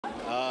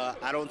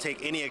I don't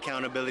take any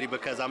accountability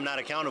because I'm not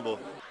accountable.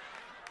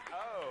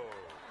 Oh,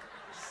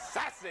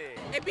 sassy.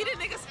 It be the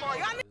niggas' fault.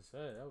 Y'all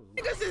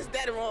niggas is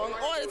dead wrong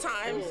all the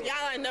times.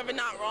 Y'all ain't never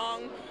not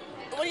wrong.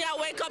 When y'all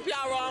wake up,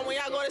 y'all wrong. When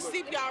y'all go to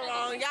sleep, y'all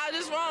wrong. Y'all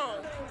just wrong.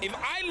 If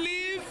I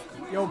leave,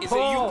 it's Paul.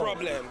 a you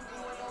problem.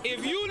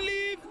 If you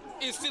leave,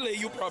 it's still a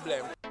you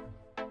problem.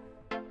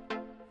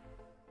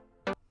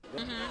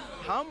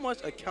 How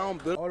much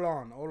accountability? Hold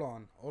on.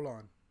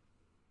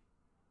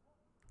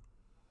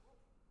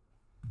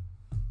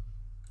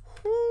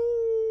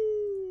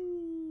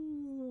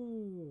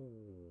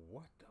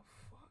 What the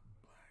fuck,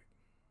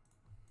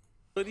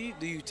 Black?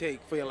 Do you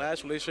take for your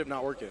last relationship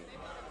not working?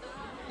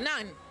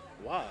 None.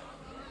 Why?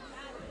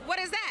 What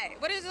is that?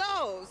 What is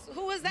those?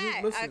 Who is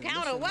that?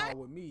 Account or what? Now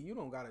with me, you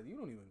don't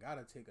even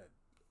gotta take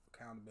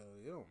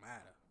accountability. It don't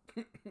matter.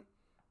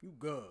 You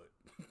good.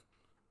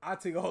 I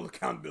take all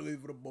accountability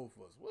for the both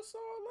of us. What's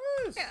all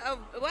this?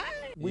 What?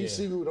 We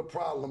see who the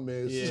problem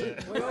is.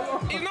 It's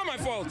not my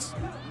fault.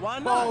 Why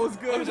not? Oh, it's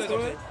good.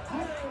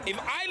 If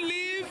I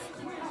leave,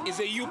 it's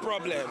a you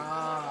problem.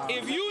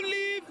 If you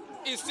leave,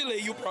 it's still a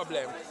you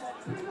problem.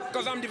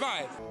 Because I'm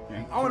divided.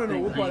 I want to know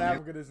what part of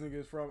Africa this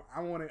nigga is from.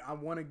 I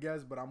want to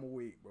guess, but I'm gonna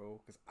wait,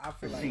 bro. Because I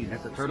feel like...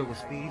 That's a turtle with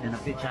speed and a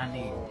bitch I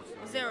need.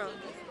 0.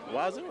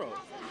 Why 0? Because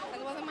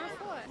it wasn't my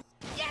fault.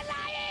 You're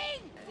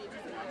lying!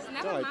 It's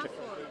never my fault.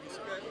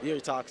 You're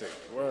toxic.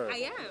 Word. I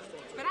am.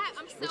 But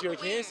I'm still But you're a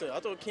Cancer. I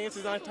thought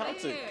Cancer's not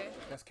toxic.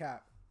 That's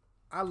cap.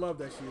 I love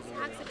that she's a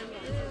Toxic.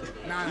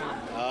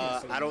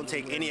 Nah. I don't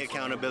take any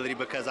accountability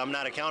because I'm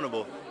not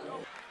accountable.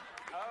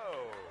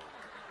 Oh,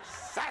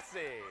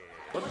 sassy.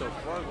 What the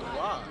fuck?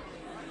 Why?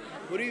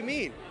 What do you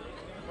mean?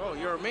 Bro,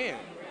 you're a man.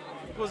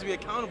 You're supposed to be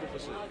accountable for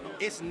shit.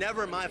 It's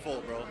never my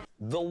fault, bro.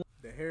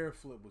 The hair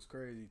flip was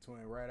crazy,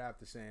 twin, right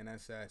after saying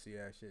that sassy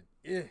ass shit.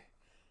 Yeah.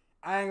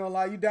 I ain't gonna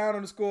lie, you down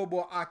on the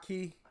scoreboard,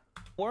 Aki.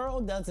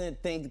 World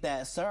doesn't think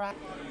that, sir.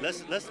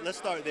 Let's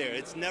start there.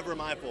 It's never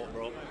my fault,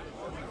 bro.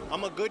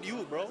 I'm a good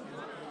youth, bro.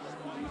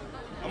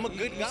 I'm a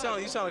good guy.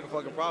 You sound like a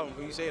fucking problem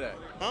when you say that.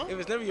 Huh? If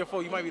it's never your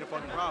fault, you might be the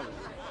fucking problem.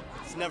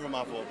 It's never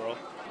my fault, bro.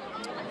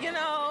 You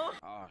know,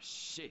 Oh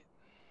shit.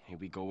 Here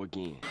we go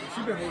again.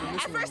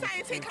 at first I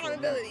didn't take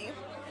accountability,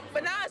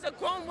 but now as a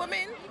grown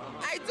woman,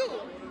 I do.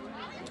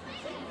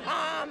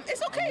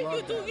 It's okay if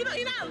you do. You know,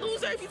 you're not a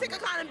loser if you take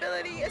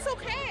accountability. It's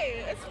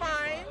okay. It's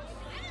fine.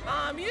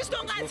 You just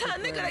don't gotta tell a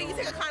nigga that you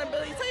take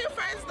accountability. Tell your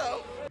friends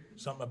though.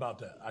 Something about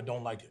that. I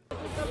don't like it.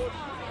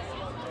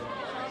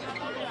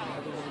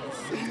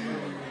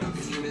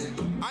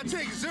 I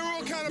take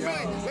 0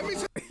 accountability. Let me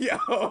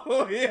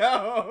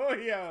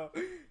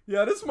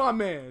Yo, this is my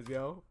man's,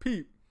 yo.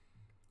 Peep.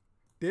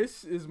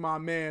 This is my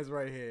man's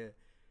right here.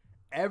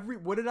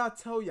 What did I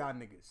tell y'all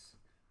niggas?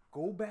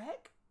 Go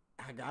back.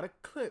 I got a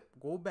clip.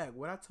 Go back.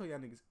 What I tell y'all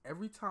niggas?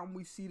 Every time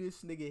we see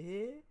this nigga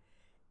here,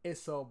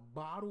 it's a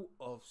bottle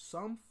of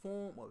some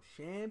form of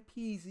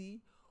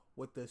champeezy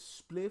with the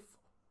spliff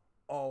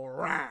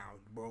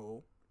around,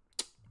 bro.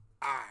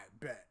 I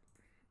bet.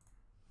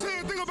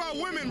 Say the thing about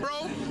women,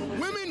 bro.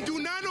 Women do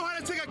not know how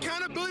to take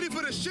accountability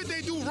for the shit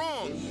they do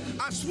wrong.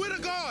 I swear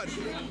to God.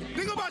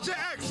 Think about your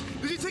ex.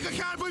 Did she take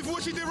accountability for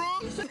what she did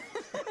wrong?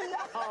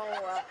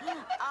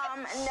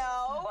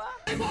 No.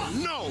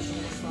 No.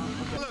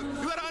 Look,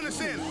 you gotta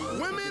understand.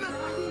 Women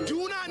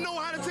do not know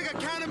how to take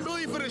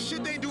accountability for the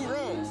shit they do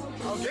wrong.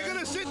 They're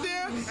gonna sit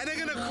there and they're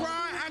gonna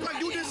cry, act like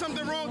you did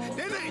something wrong.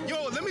 Then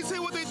let me say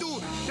what they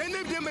do. Then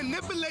they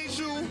manipulate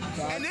you,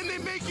 and then they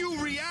make you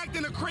react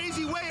in a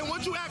crazy way. And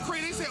once you act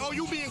crazy, they say, "Oh,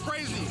 you being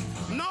crazy."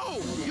 No,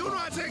 you don't know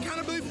how to take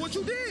accountability for what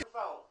you did.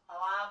 Oh,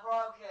 I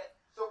broke it.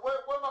 So where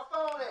my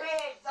phone at?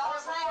 Big, don't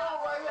say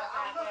that. Right here.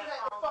 I'm looking at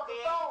the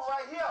fucking phone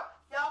right here.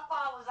 Your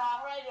phone was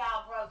already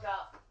all broke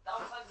up.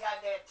 Don't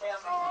forget that, tell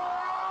me.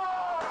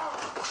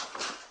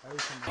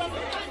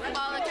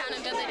 All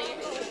accountability.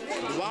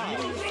 Why?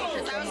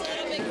 Because I was a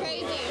little bit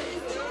crazy.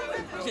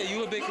 You said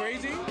you a bit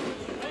crazy?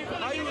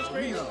 How you was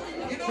crazy? I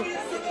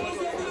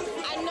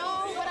know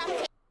what I'm...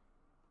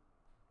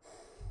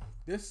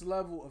 This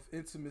level of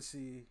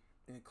intimacy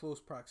and close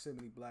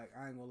proximity, Black,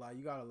 I ain't gonna lie,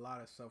 you got a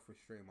lot of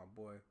self-restraint, my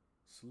boy.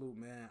 Salute,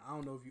 man. I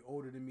don't know if you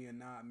older than me or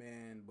not,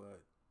 man,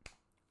 but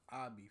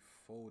I'll be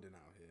folding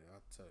out here,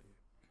 I'll tell you.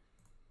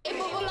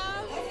 capable of,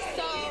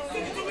 so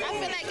I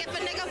feel like if a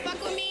nigga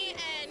fuck with me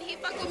and he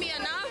fuck with me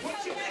enough,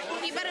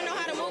 he better know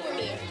how to move with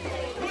me.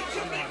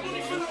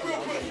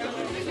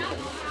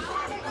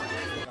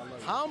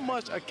 How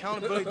much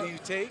accountability do you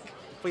take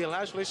for your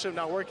last relationship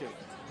not working?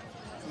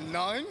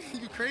 None.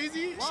 You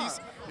crazy? Why?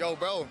 Yo,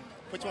 bro,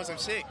 put you on some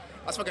shit.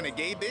 I was fucking a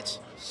gay bitch.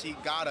 She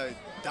got a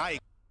dyke.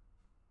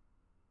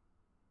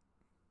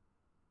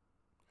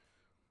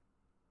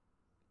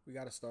 We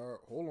gotta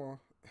start. Hold on.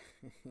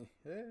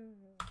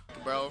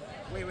 Bro.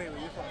 Wait, you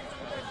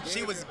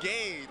She was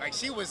gay. Like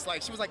she was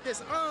like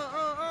this,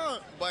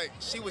 but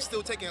she was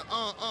still taking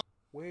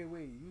Wait,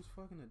 you was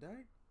fucking a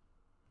dyke?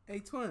 Hey,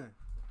 twin,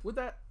 what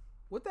that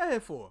here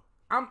for?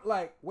 I'm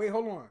like, wait,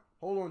 hold on,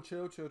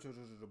 chill.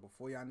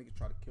 Before y'all niggas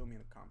try to kill me in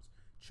the comments,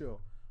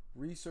 chill.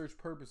 Research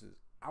purposes.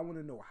 I want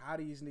to know how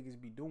these niggas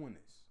be doing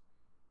this.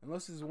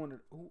 Unless it's one of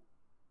who,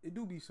 it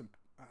do be some.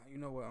 You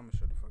know what? I'm gonna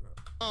shut the fuck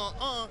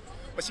up.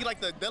 But she like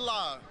the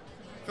Dilla.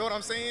 Feel what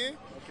I'm saying?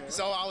 Okay.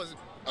 So I was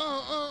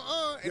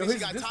and Yo, then she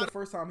got this is tired. the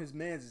first time his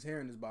man's is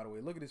hearing this. By the way,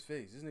 look at his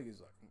face. This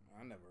nigga's like,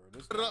 I never heard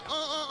this.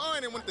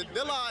 And then went to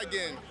Dilla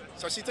again.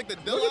 So she took the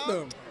Dilla. Look at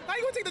them. How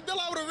you gonna take the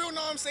Dilla with a real?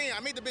 Know what I'm saying? I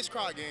made the bitch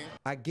cry again.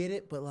 I get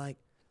it, but like,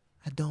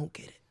 I don't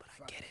get it. But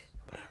I get it,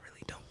 but I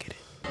really don't get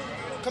it.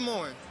 Come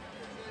on.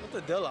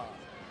 What's the Dilla?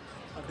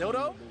 A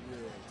dildo?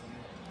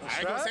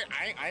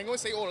 I ain't gonna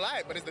say all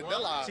that, but it's the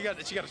Dilla. She got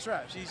a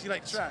strap. She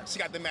like the strap. She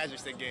got the magic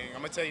stick, gang.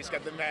 I'm gonna tell you, she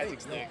got the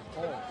magic stick.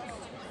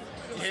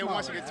 You hear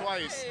once, you get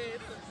twice.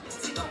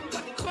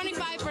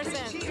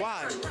 25%.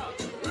 Why?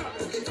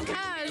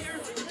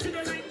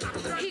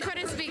 Because he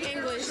couldn't speak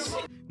English.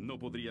 No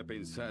podría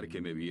pensar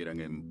que me vieran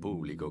en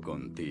público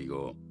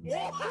contigo.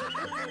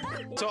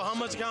 So how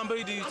much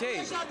accountability do you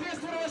take?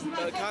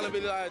 The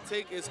accountability I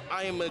take is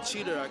I am a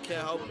cheater. I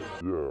can't help it.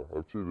 Yeah,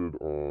 I've cheated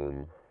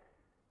on,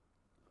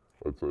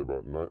 I'd say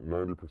about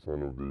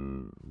 90% of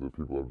the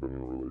people I've been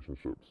in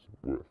relationships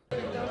with.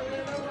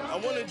 I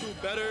want to do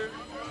better,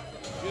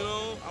 you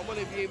know. I want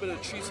to be able to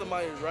treat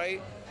somebody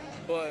right,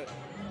 but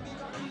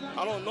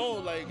I don't know.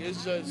 Like,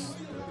 it's just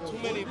too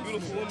many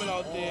beautiful women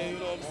out there. You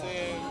know what I'm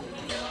saying?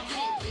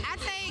 I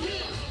take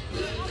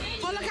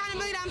full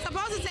accountability that I'm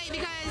supposed to take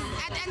because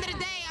at the end of the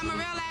day, I'm a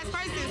real ass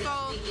person. So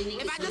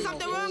if I did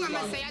something wrong, I'm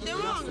gonna say I did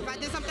wrong. If I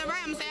did something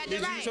right, I'm gonna say I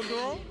did right. Did you do something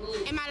wrong?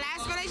 In my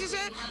last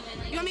relationship,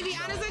 you want me to be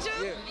honest with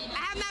you? Yeah.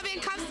 I have not been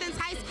cuffed since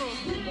high school.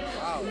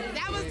 Wow.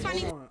 That was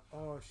 20.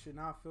 Oh shit,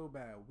 now I feel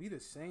bad. We the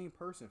same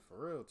person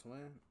for real,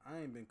 twin. I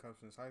ain't been cuffed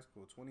since high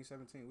school.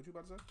 2017. What you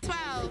about to say?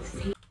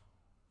 12.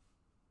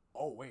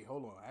 Oh wait,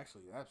 hold on.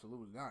 Actually,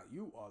 absolutely not.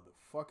 You are the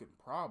fucking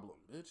problem,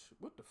 bitch.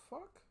 What the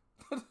fuck?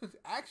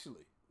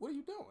 Actually, what are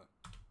you doing?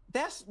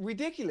 That's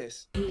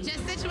ridiculous. Just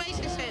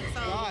situationship. So.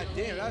 God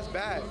damn, that's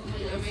bad.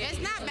 It's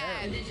not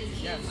bad.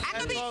 Yes. I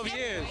could be. 12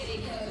 years.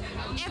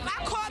 If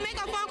I make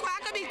a phone call,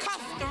 I could be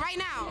cuffed right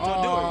now. So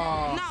do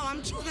it. No,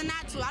 I'm choosing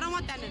not to. I don't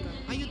want that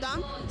nigga. Are you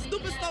dumb?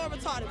 Stupid, slow, or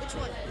retarded? Which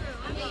one?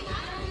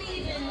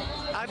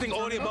 I think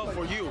all the above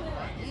for you.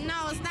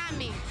 No, it's not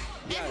me.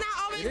 It's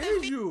not always It the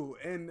is you,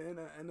 and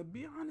to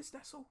be honest,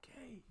 that's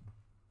okay.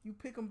 You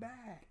pick them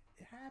bad.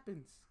 It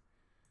happens.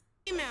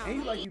 female.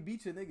 Ain't like you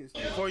beat your niggas.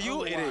 For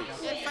you, it is.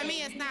 For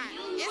me, it's not.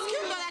 It's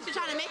cute though that you're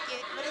trying to make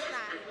it, but it's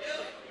not.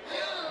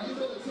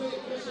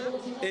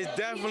 It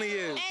definitely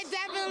is. It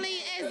definitely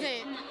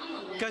isn't.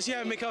 Because she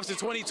haven't been cuffed since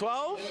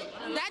 2012?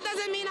 That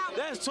doesn't mean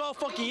That's 12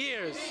 fucking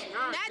years.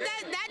 That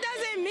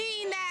doesn't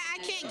mean that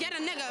I can't get a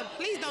nigga.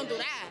 Please don't do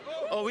that.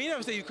 Oh, we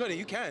never said you couldn't.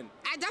 You can.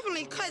 I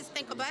definitely could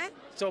think about it.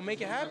 So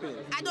make it happen.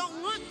 I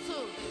don't want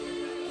to.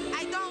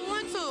 I don't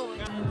want to.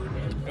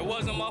 It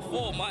wasn't my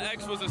fault. My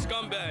ex was a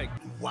scumbag.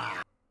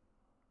 Wow.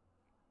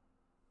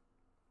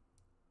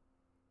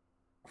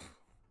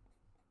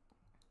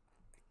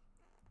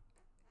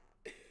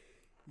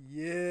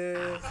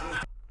 Yeah.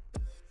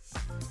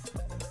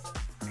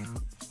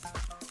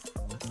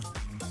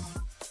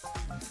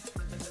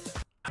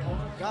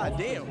 God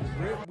damn.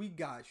 We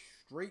got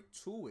straight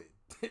to it.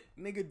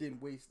 Nigga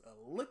didn't waste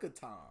a lick of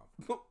time.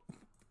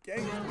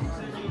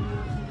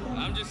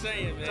 I'm just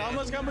saying, man. So how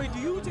much company do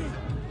you take?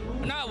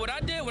 Nah, when I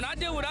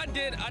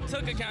did, I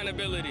took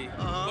accountability.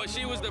 But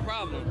she was the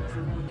problem.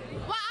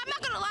 Well, I'm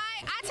not gonna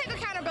lie, I take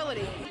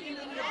accountability.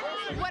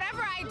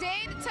 Whatever I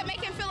did to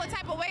make him feel a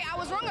type of way, I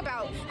was wrong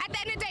about. At the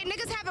end of the day,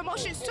 niggas have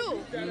emotions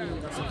too.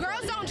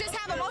 Girls don't just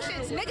have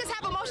emotions, niggas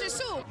have emotions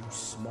too. You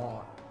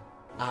smart.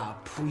 I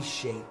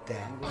appreciate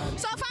that.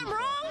 So if I'm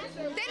wrong,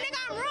 then nigga,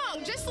 I'm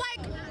wrong. Just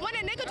like when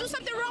a nigga do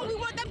something wrong, we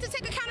want them to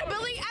take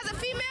accountability. As a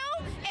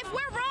female, if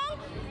we're wrong,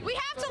 we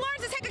have to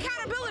learn to take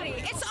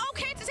accountability. It's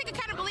okay to take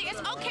accountability.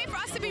 It's okay for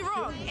us to be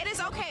wrong. It is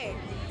okay.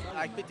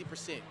 Like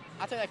 50%.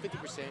 I'll take like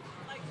 50%.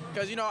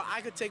 Because, you know,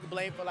 I could take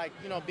blame for, like,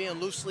 you know, being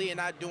loosely and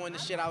not doing the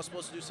shit I was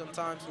supposed to do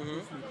sometimes.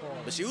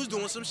 But she was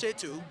doing some shit,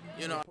 too,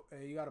 you know.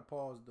 Hey, you got to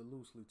pause the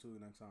loosely, too,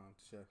 next time,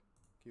 Chef.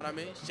 You know what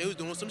I mean? She was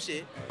doing some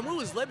shit. And we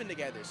was living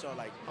together, so,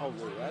 like... Oh,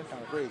 boy, that's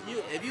kind of crazy.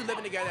 If you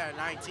living together at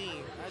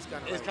 19, that's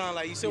kind of It's kind of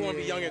like you still want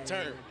to be young and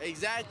turn.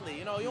 Exactly.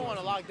 You know, you don't want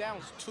to lock down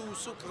too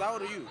soon. Because how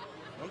old are you?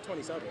 I'm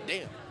 27.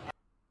 Damn.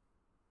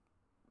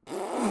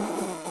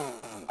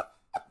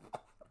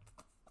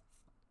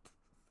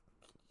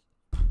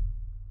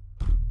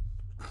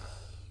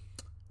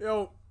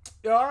 Yo,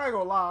 I ain't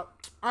gonna lie.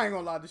 I ain't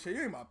gonna lie to shit.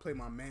 You ain't about to play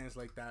my mans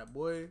like that,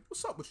 boy.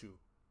 What's up with you?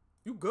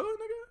 You good,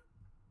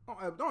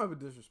 nigga? Don't ever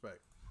disrespect.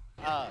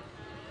 How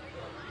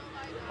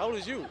old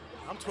is you?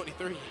 I'm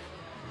 23.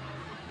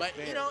 But,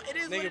 you know, it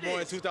is what it Nigga born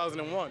in is.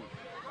 2001.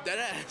 That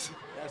ass.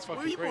 That's fucking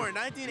Where were you crazy. born,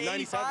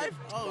 1985?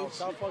 Oh,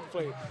 stop fucking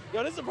playing.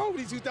 Yo, this is a problem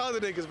with these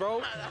 2000 niggas,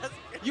 bro.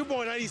 You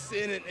born in the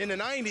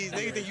 90s,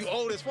 niggas think you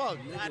old as fuck.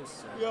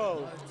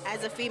 Yo.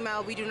 As a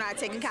female, we do not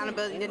take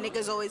accountability. The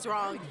nigga's always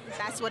wrong.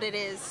 That's what it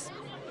is.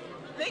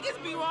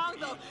 Niggas be wrong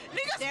though.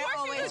 Niggas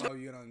force you to Oh,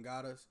 you done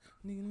got us.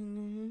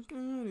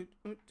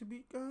 To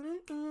be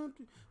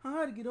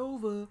hard to get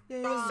over.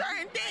 Yeah.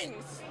 certain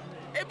things.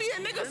 It be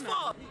a nigga's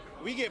fault.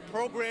 We get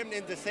programmed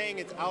into saying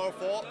it's our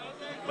fault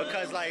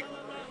because like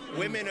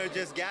women are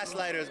just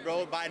gaslighters,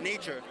 bro, by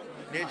nature.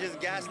 They're just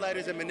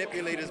gaslighters and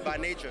manipulators by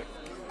nature.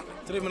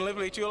 Do they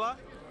manipulate you a lot?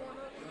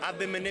 I've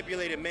been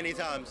manipulated many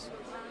times.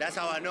 That's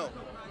how I know.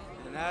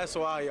 And that's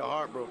why you're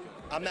heartbroken.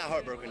 I'm not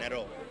heartbroken at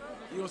all.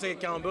 You don't take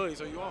accountability,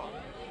 so you are.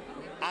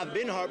 I've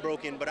been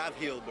heartbroken, but I've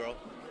healed, bro.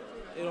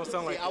 It don't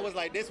sound like I was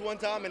like this one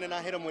time, and then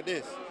I hit him with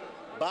this.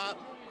 Bob,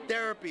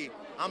 therapy.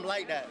 I'm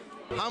like that.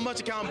 How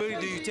much accountability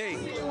do you take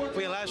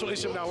for your last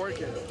relationship not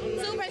working?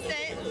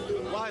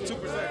 2%. Why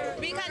 2%?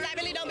 Because I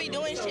really don't be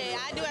doing shit.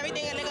 I do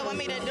everything a nigga want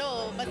me to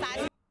do,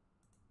 besides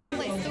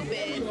play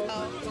stupid.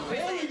 So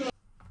 2%.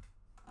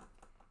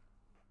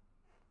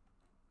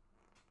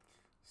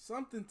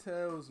 Something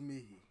tells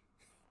me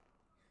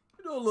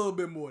you know a little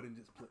bit more than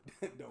just play.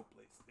 Don't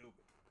play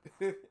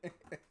stupid.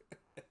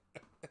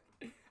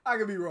 I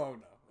could be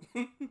wrong though.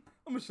 I'm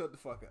gonna shut the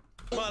fuck up.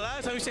 But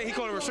last time you said he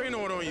called a restraining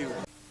order on you.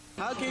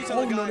 How can you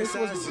tell a guy this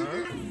sassy? wasn't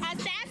her.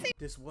 Sassy?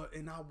 This what?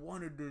 And I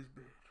wanted this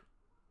bitch.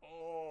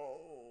 Oh.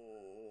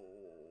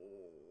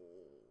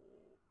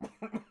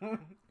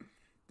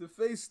 the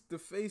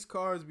face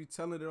cards be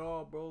telling it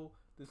all, bro.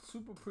 The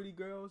super pretty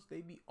girls,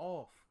 they be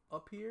off.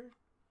 Up here,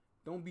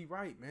 don't be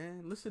right,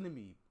 man. Listen to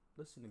me,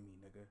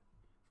 nigga.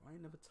 If I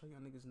ain't never tell y'all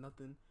niggas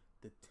nothing,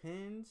 the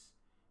 10s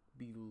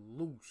be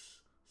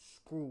loose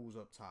screws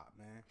up top,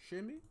 man.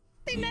 Shimmy?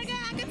 Nigga,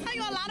 I can tell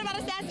you a lot about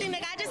a sassy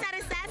nigga. I just had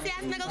a sassy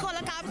ass nigga call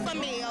the cops for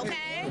me,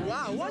 okay?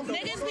 Wow, what the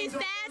Niggas be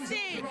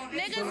sassy.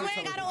 Niggas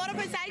ain't gotta order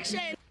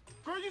protection.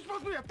 Girl, you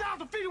supposed to be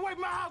 1,000 feet away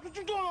from my house. What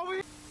you doing over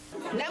here?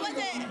 That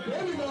wasn't.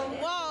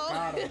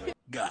 Whoa.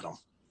 Got him.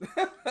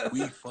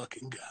 We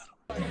fucking got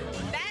him.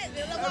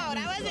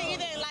 That wasn't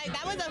even like,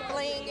 that was a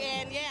fling,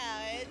 and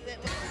yeah.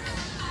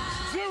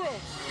 Zero.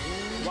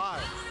 Why?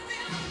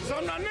 So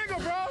I'm not nigga,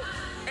 bro.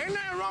 Ain't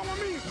nothing wrong with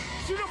me.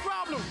 She the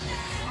problem.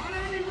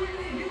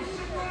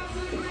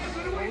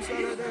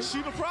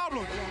 She the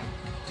problem.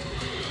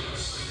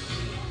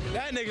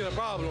 That nigga's a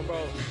problem,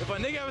 bro. If a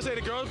nigga ever say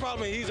the girl's a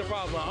problem, he's a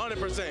problem,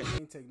 100%.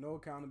 Ain't take no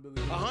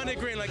accountability. 100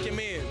 grand like your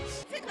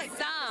man's.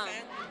 Some,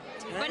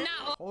 but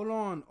not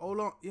all. Hold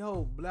on.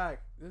 Yo,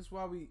 Black, this is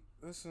why we,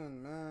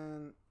 listen,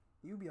 man,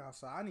 you be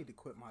outside. I need to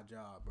quit my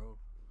job, bro.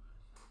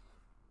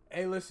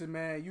 Hey, listen,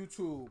 man,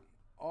 YouTube,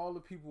 all the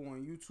people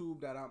on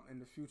YouTube that I'm in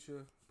the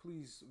future,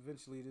 please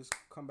eventually just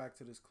come back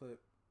to this clip.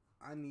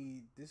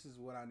 This is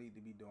what I need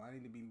to be doing. I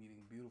need to be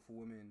meeting beautiful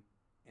women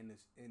in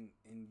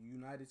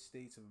United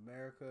States of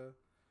America,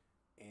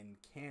 in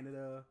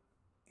Canada,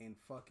 in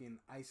fucking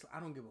Iceland. I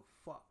don't give a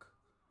fuck.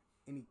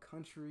 Any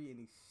country,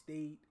 any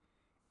state,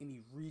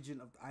 any region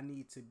of, I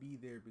need to be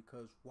there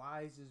because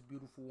why is this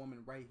beautiful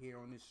woman right here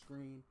on this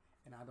screen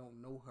and I don't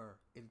know her?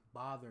 It's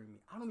bothering me.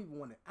 I don't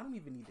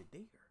even need to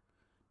date her.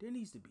 There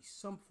needs to be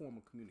some form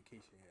of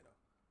communication here though.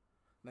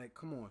 Like,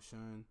 come on,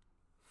 Sean.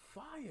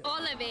 Fire.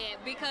 All of it,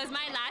 because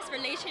my last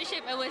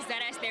relationship, it was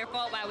that it's their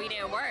fault why we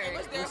didn't work.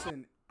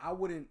 Listen, I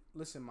wouldn't,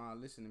 listen, Ma,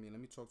 listen to me.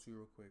 Let me talk to you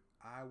real quick.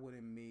 I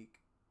wouldn't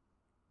make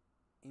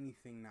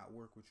anything not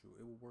work with you.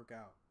 It will work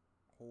out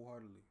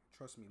wholeheartedly.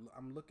 Trust me.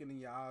 I'm looking in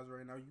your eyes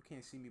right now. You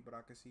can't see me, but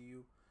I can see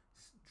you.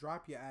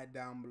 Drop your ad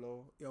down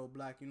below. Yo,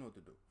 Black, you know what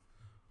to do.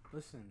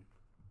 Listen,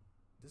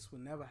 this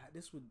would never,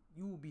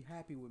 you will be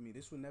happy with me.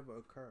 This would never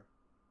occur.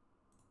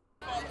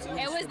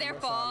 It was their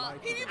fault.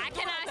 I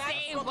cannot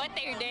say what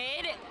they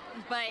did,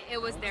 but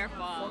it was their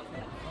fault.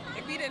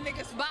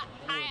 But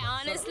I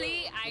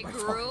honestly, I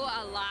grew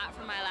a lot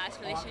from my last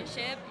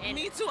relationship. And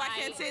me too, I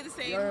can't say the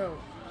same.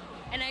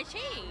 And I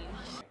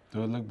changed.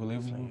 Do it look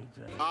believable?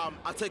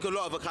 I take a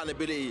lot of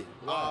accountability.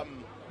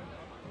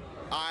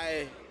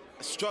 I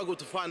struggle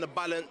to find a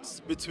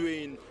balance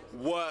between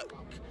work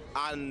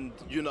and,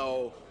 you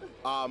know,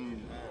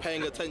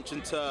 paying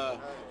attention to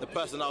the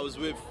person I was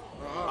with.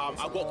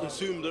 I got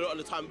consumed a lot of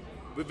the time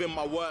within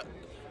my work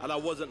and I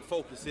wasn't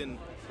focusing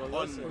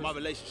on my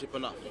relationship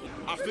enough.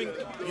 I think,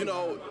 you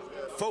know,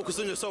 focus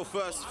on yourself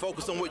first,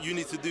 focus on what you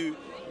need to do,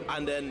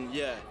 and then,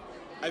 yeah,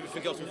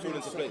 everything else will fall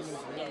into place.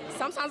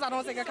 Sometimes I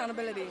don't take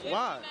accountability.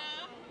 Why?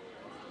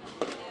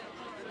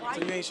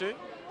 So you ain't shit?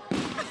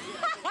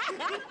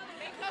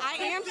 I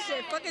am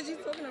shit. Fuck is you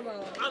talking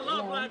about? I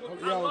love Black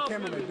women. Yo,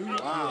 cameraman, do you?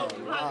 Wow.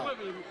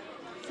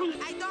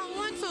 I don't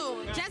want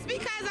to. Just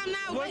because I'm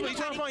not with you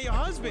trying to find your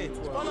husband.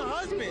 Find a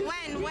husband.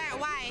 When? Where?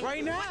 Why?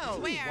 Right now.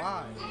 Where?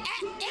 Why?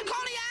 In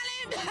Coney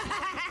Island?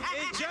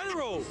 In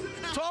general.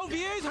 12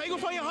 years? How you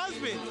gonna find your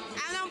husband?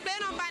 I don't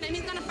plan on finding him.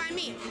 He's gonna find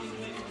me.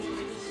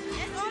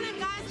 It's all in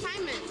God's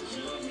timing.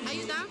 Are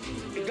you done?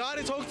 God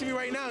is talking to me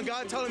right now, and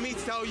God telling me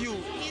to tell you,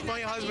 find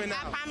your husband now.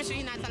 I promise you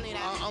he's not telling you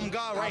that. I'm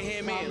God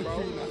right-hand man,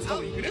 bro.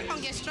 Oh, you're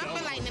gonna get struck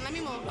with lightning. Let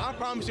me move. I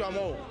promise you I'm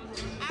old.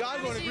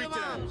 God's gonna agree to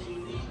that.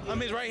 I'm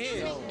his right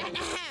hand.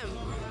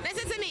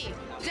 Listen to me.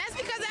 Just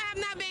because I have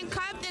not been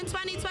cuffed in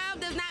 2012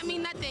 does not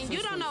mean nothing.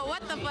 You don't know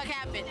what the fuck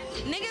happened.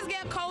 Niggas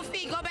get cold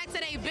feet, go back to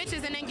their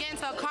bitches, and then get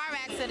into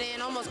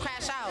and almost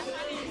crash out.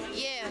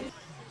 Yeah.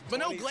 But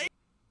no glaze.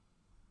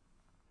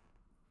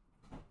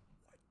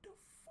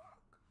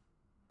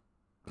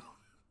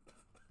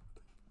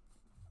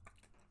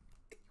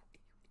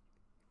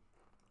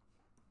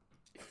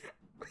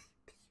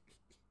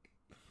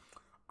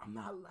 I'm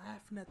not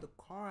laughing at the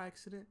car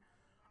accident.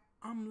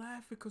 I'm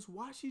laughing because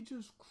why she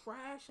just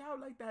crash out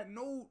like that?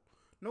 No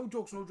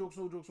jokes, no jokes,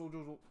 no jokes, no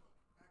jokes.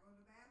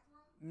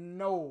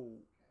 No.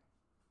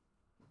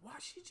 Why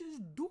she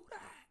just do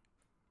that?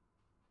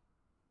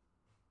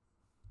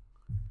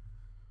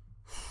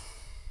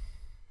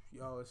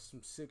 Yo, it's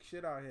some sick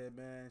shit out here,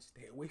 man.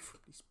 Stay away from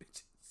these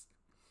bitches.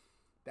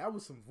 That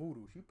was some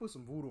voodoo. She put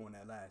some voodoo on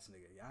that last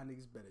nigga. Y'all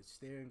niggas better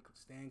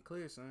stand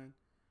clear, son.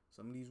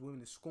 Some of these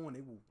women is scorn.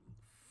 They will.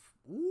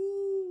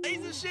 Ooh.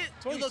 Glaze and shit.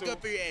 22. You look good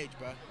for your age,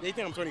 bro. They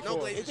think I'm 24. No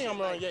glaze They think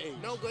I'm around your age.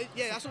 No glaze.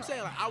 Yeah, that's what I'm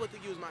saying. Like, I would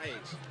think you was my age.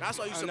 That's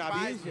why you I'm not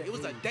surprised me. age It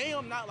was yet. a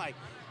damn, not like,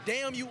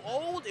 damn you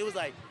old. It was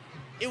like,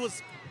 it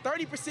was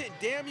 30%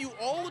 damn you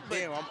old, but,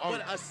 Damn, I'm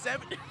but a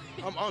 7.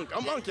 I'm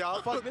unk,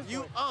 y'all. Fuck this.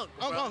 You unk,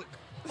 I'm bro. unk.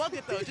 Fuck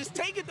it, though. Just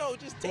take it, though.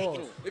 Just take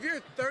it. If you're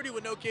 30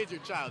 with no kids,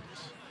 you're childish.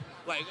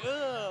 Like,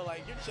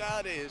 like, you're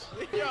childish.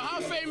 Yo, how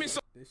famous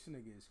This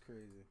nigga is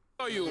crazy.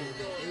 are you? Is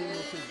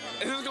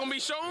this gonna be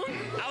shown?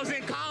 I was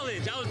in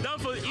college. I was done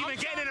for even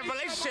getting in a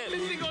relationship.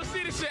 This nigga gonna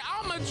see this shit.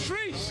 I'm a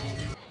treat.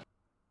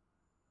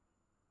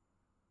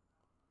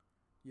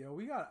 Yo,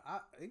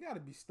 it gotta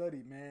be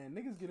studied, man.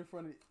 Niggas get in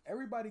front of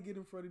everybody get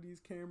in front of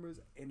these cameras,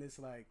 and it's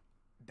like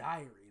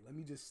diary. Let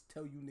me just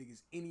tell you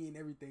niggas any and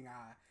everything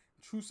I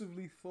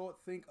intrusively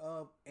think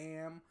of,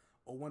 am,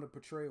 or want to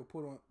portray or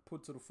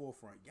put to the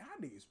forefront. Y'all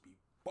niggas be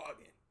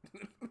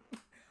bugging.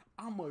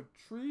 I'm a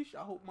treesh.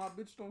 I hope my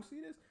bitch don't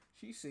see this.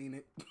 She's seen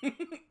it.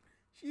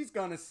 She's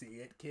gonna see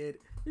it, kid.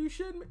 You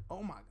shitting me?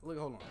 Oh my, look,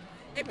 hold on.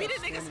 Hey, be the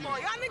niggas small.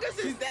 Y'all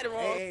niggas is dead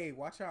wrong. Hey,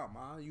 watch out,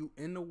 ma. You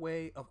in the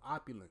way of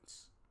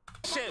opulence.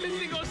 Shit, this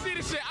nigga gonna see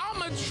this shit.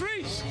 I'm a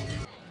treat.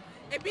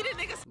 Hey, be the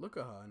niggas Look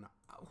at her.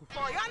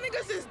 small. Y'all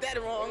niggas is dead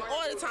wrong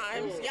all the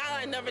times. Y'all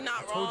ain't never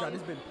not I told wrong. y'all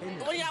this been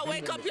pending. When y'all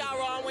wake up, y'all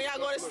wrong. When y'all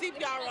go to sleep,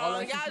 y'all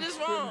wrong. Y'all just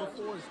wrong.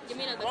 Give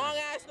me another. Wrong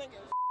ass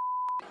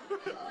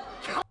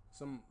niggas.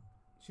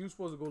 She was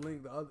supposed to go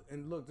link the other,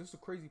 and look, this is the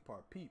crazy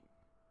part. Peep.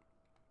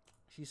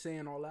 She's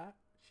saying all that.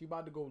 She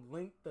about to go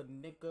link the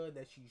nigga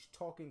that she's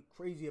talking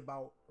crazy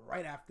about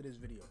right after this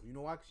video. You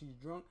know why? 'Cause she's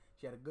drunk.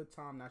 She had a good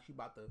time. Now she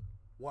about to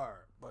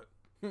word. But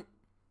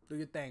do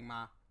your thing,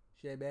 ma.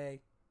 Shit,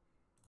 babe.